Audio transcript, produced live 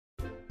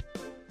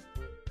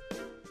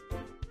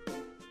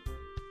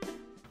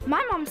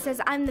My mom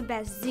says I'm the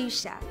best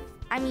sous chef,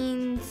 and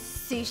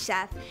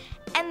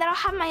that I'll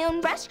have my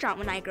own restaurant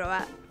when I grow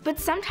up. But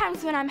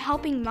sometimes when I'm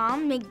helping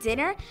Mom make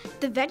dinner,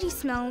 the veggie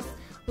smells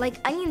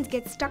like onions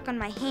get stuck on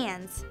my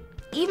hands,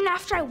 even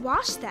after I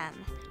wash them.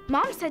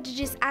 Mom said to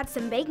just add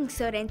some baking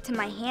soda into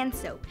my hand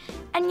soap.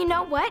 And you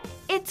know what?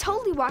 It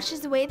totally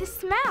washes away the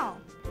smell.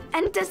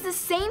 And it does the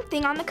same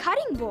thing on the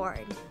cutting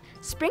board.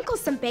 Sprinkle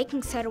some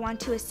baking soda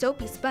onto a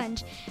soapy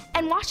sponge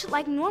and wash it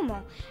like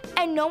normal,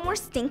 and no more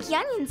stinky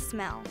onion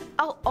smell.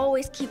 I'll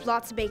always keep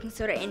lots of baking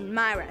soda in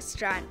my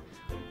restaurant.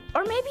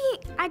 Or maybe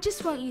I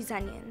just won't use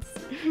onions.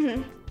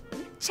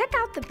 Check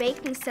out the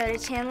Baking Soda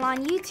channel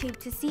on YouTube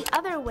to see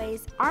other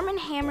ways Arm &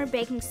 Hammer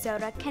Baking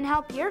Soda can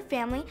help your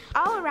family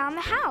all around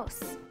the house.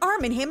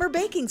 Arm & Hammer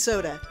Baking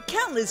Soda,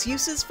 countless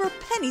uses for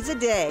pennies a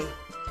day.